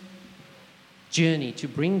elaborate journey to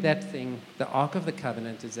bring that thing, the Ark of the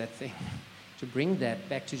Covenant is that thing, to bring that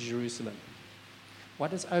back to Jerusalem.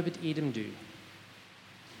 What does Obed-Edom do?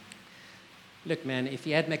 Look, man, if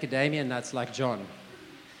he had macadamia nuts like John,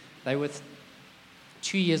 they were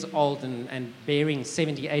 2 years old and bearing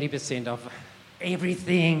 70-80% of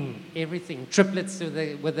everything, triplets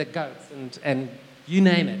with the goats and you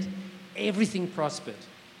name it, everything prospered.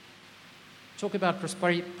 Talk about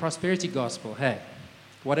prosperity gospel. Hey,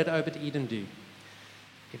 what did Obed-Edom do?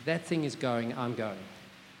 If that thing is going, I'm going.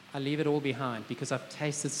 I leave it all behind because I've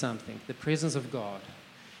tasted something, the presence of God.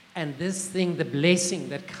 And this thing, the blessing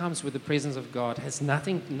that comes with the presence of God has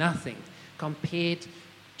nothing compared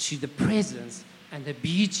to the presence and the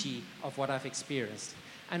beauty of what I've experienced.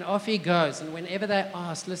 And off he goes. And whenever they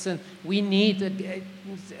ask, listen, we need a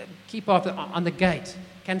keeper on the gate.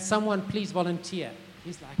 Can someone please volunteer?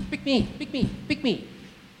 He's like, pick me.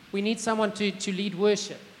 We need someone to lead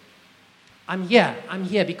worship. I'm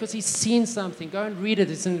here because he's seen something. Go and read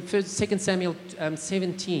it. It's in 2 Samuel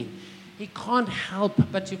 17. He can't help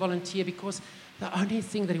but to volunteer because the only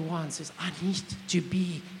thing that he wants is, I need to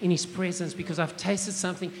be in his presence because I've tasted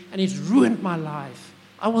something and it's ruined my life.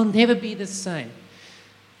 I will never be the same.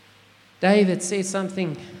 David says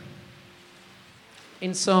something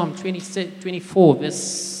in Psalm 24,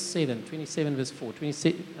 verse 27 verse 4,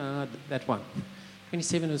 that one.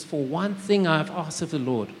 27 verse 4, one thing I have asked of the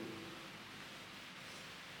Lord,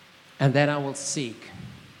 and that I will seek,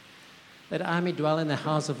 that I may dwell in the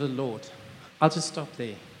house of the Lord. I'll just stop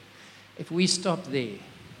there. If we stop there,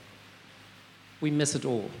 we miss it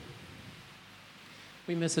all.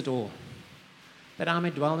 We miss it all. That I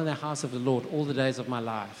may dwell in the house of the Lord all the days of my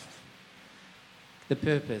life. The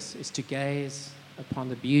purpose is to gaze upon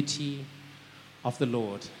the beauty of the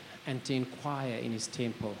Lord and to inquire in his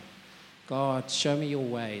temple. God, show me your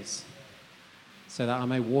ways so that I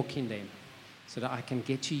may walk in them, so that I can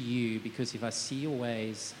get to you, because if I see your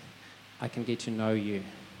ways, I can get to know you.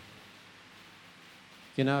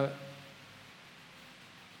 You know,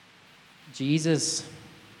 Jesus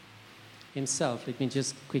himself, let me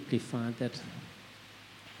just quickly find that.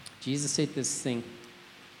 Jesus said this thing.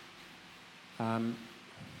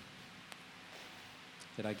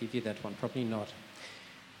 Did I give you that one? Probably not.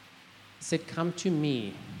 He said, come to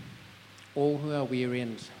me, all who are weary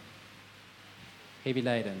and heavy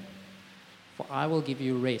laden, for I will give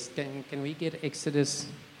you rest. Can we get Exodus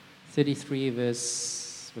 33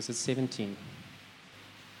 verse, was it 17?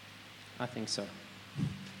 I think so.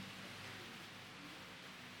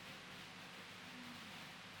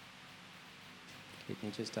 Let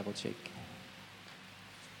me just double check.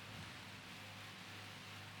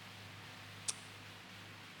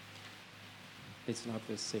 It's not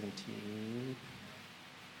verse 17.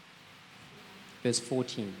 Verse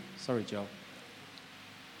 14. Sorry, Joel.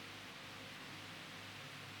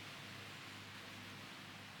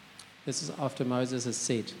 This is after Moses has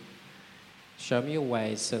said, show me your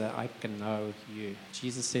ways so that I can know you.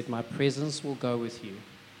 Jesus said, my presence will go with you,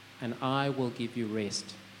 and I will give you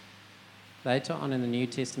rest. Later on in the New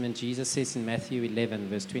Testament, Jesus says in Matthew 11,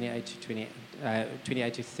 verse 28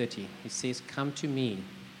 to 30, he says, come to me,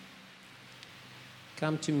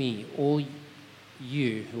 all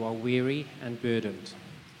you who are weary and burdened.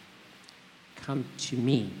 Come to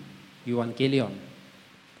me, euangelion.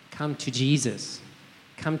 Come to Jesus.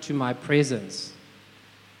 Come to my presence.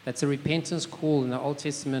 That's a repentance call in the Old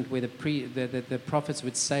Testament where the prophets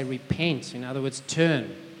would say, repent. In other words,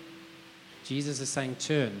 turn. Jesus is saying,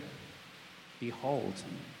 turn. Behold.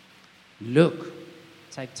 Look.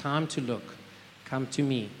 Take time to look. Come to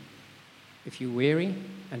me. If you're weary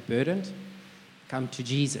and burdened, come to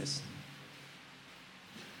Jesus.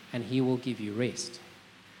 And he will give you rest.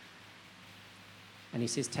 And he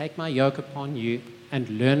says, take my yoke upon you and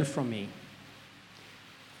learn from me.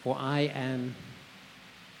 For I am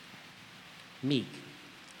meek,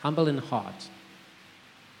 humble in heart,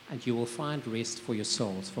 and you will find rest for your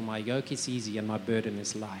souls. For my yoke is easy and my burden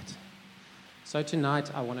is light. So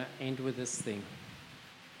tonight I want to end with this thing.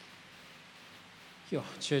 Yo,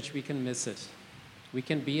 church, we can miss it. We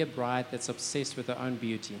can be a bride that's obsessed with her own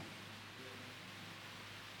beauty.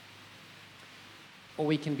 Or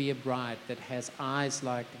we can be a bride that has eyes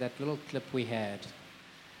like that little clip we had.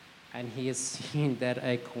 And he has seen that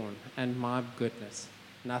acorn. And my goodness,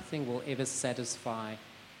 nothing will ever satisfy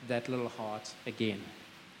that little heart again.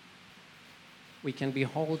 We can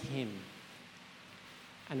behold him.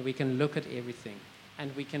 And we can look at everything.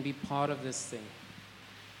 And we can be part of this thing.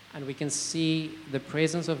 And we can see the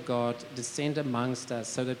presence of God descend amongst us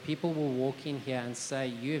so that people will walk in here and say,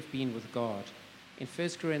 you have been with God. In 1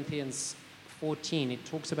 Corinthians 14, it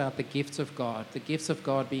talks about the gifts of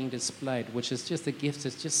God being displayed, which is just the gifts,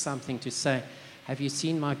 it's just something to say, have you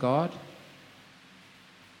seen my God?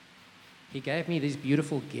 He gave me these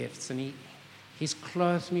beautiful gifts, and he's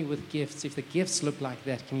clothed me with gifts. If the gifts look like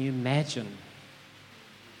that, can you imagine?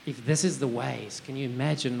 If this is the ways, can you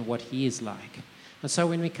imagine what he is like? And so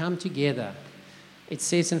when we come together, it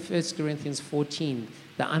says in 1 Corinthians 14,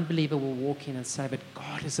 the unbeliever will walk in and say, but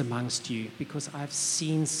God is amongst you because I've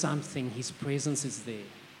seen something. His presence is there.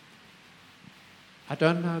 I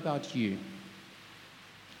don't know about you.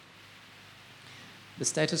 The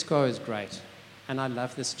status quo is great, and I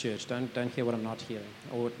love this church. Don't hear what I'm not hearing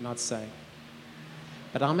or not saying.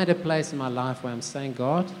 But I'm at a place in my life where I'm saying,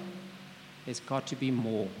 God, there's got to be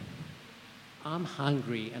more. I'm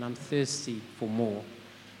hungry and I'm thirsty for more.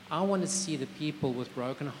 I want to see the people with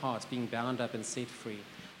broken hearts being bound up and set free.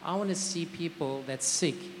 I want to see people that's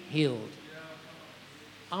sick healed.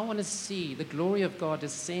 I want to see the glory of God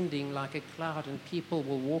descending like a cloud, and people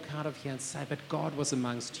will walk out of here and say, but God was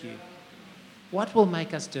amongst you. What will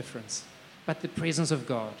make us different but the presence of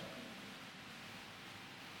God?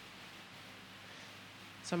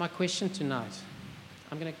 So my question tonight,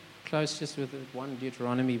 I'm going to close just with one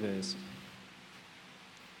Deuteronomy verse.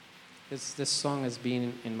 This song has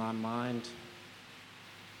been in my mind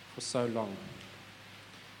for so long.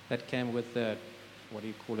 That came with the what do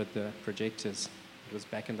you call it, the projectors. It was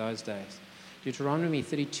back in those days. Deuteronomy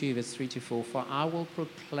 32, verse 3 to 4. For I will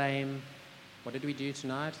proclaim, what did we do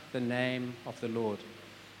tonight? The name of the Lord.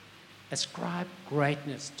 Ascribe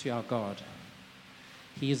greatness to our God.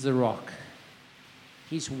 He is the rock.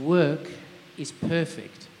 His work is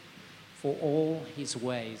perfect, for all his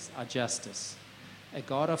ways are justice. A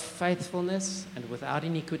God of faithfulness and without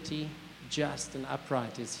iniquity, just and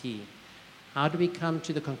upright is he. How do we come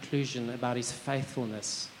to the conclusion about his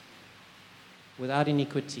faithfulness? Without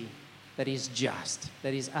iniquity, that is just,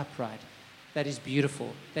 that is upright, that is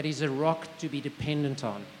beautiful, that is a rock to be dependent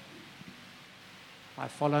on. By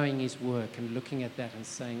following his work and looking at that and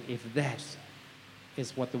saying, if that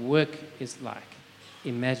is what the work is like,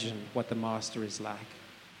 imagine what the master is like.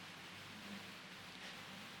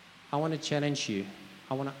 I want to challenge you.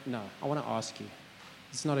 I want to ask you.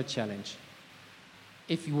 It's not a challenge.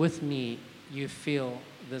 If with me you feel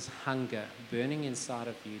this hunger burning inside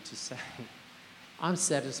of you to say, I'm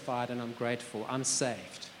satisfied and I'm grateful, I'm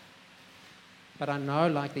saved. But I know,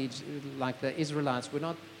 like the Israelites,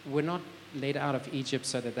 we're not led out of Egypt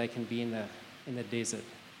so that they can be in the desert.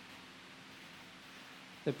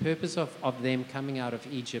 The purpose of them coming out of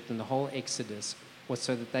Egypt and the whole Exodus was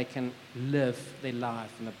so that they can live their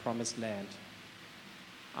life in the promised land.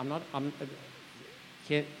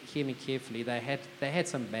 Hear me carefully. They had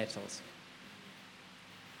some battles.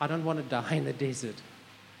 I don't want to die in the desert.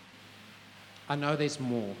 I know there's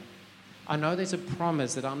more. I know there's a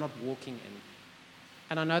promise that I'm not walking in.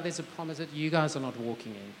 And I know there's a promise that you guys are not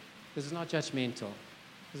walking in. This is not judgmental.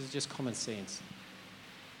 This is just common sense.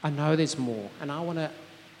 I know there's more. And I want to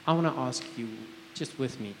ask you, just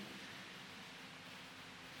with me,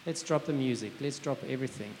 let's drop the music. Let's drop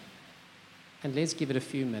everything. And let's give it a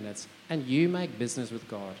few minutes. And you make business with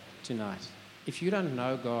God tonight. If you don't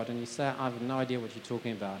know God and you say, I have no idea what you're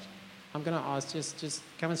talking about, I'm going to ask, just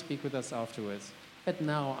come and speak with us afterwards. But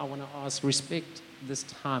now I want to ask, respect this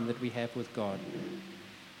time that we have with God.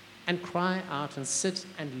 And cry out and sit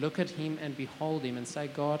and look at him and behold him and say,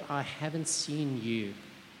 God, I haven't seen you.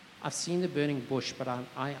 I've seen the burning bush, but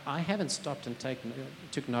I haven't stopped and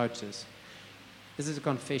took notice. This is a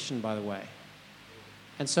confession, by the way.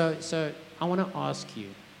 And so I want to ask you,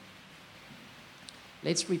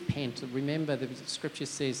 let's repent. Remember, the scripture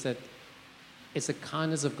says that it's the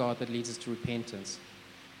kindness of God that leads us to repentance.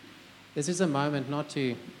 This is a moment not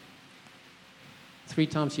to, 3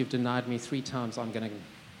 times you've denied me, 3 times I'm going to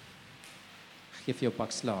give you a pak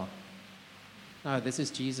slaag. No, this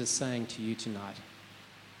is Jesus saying to you tonight,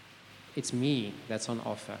 it's me that's on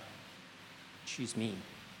offer. Choose me.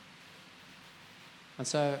 And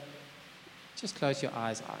so, just close your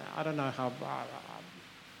eyes. I don't know how...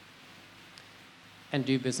 and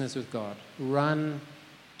do business with God. Run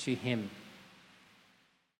to him.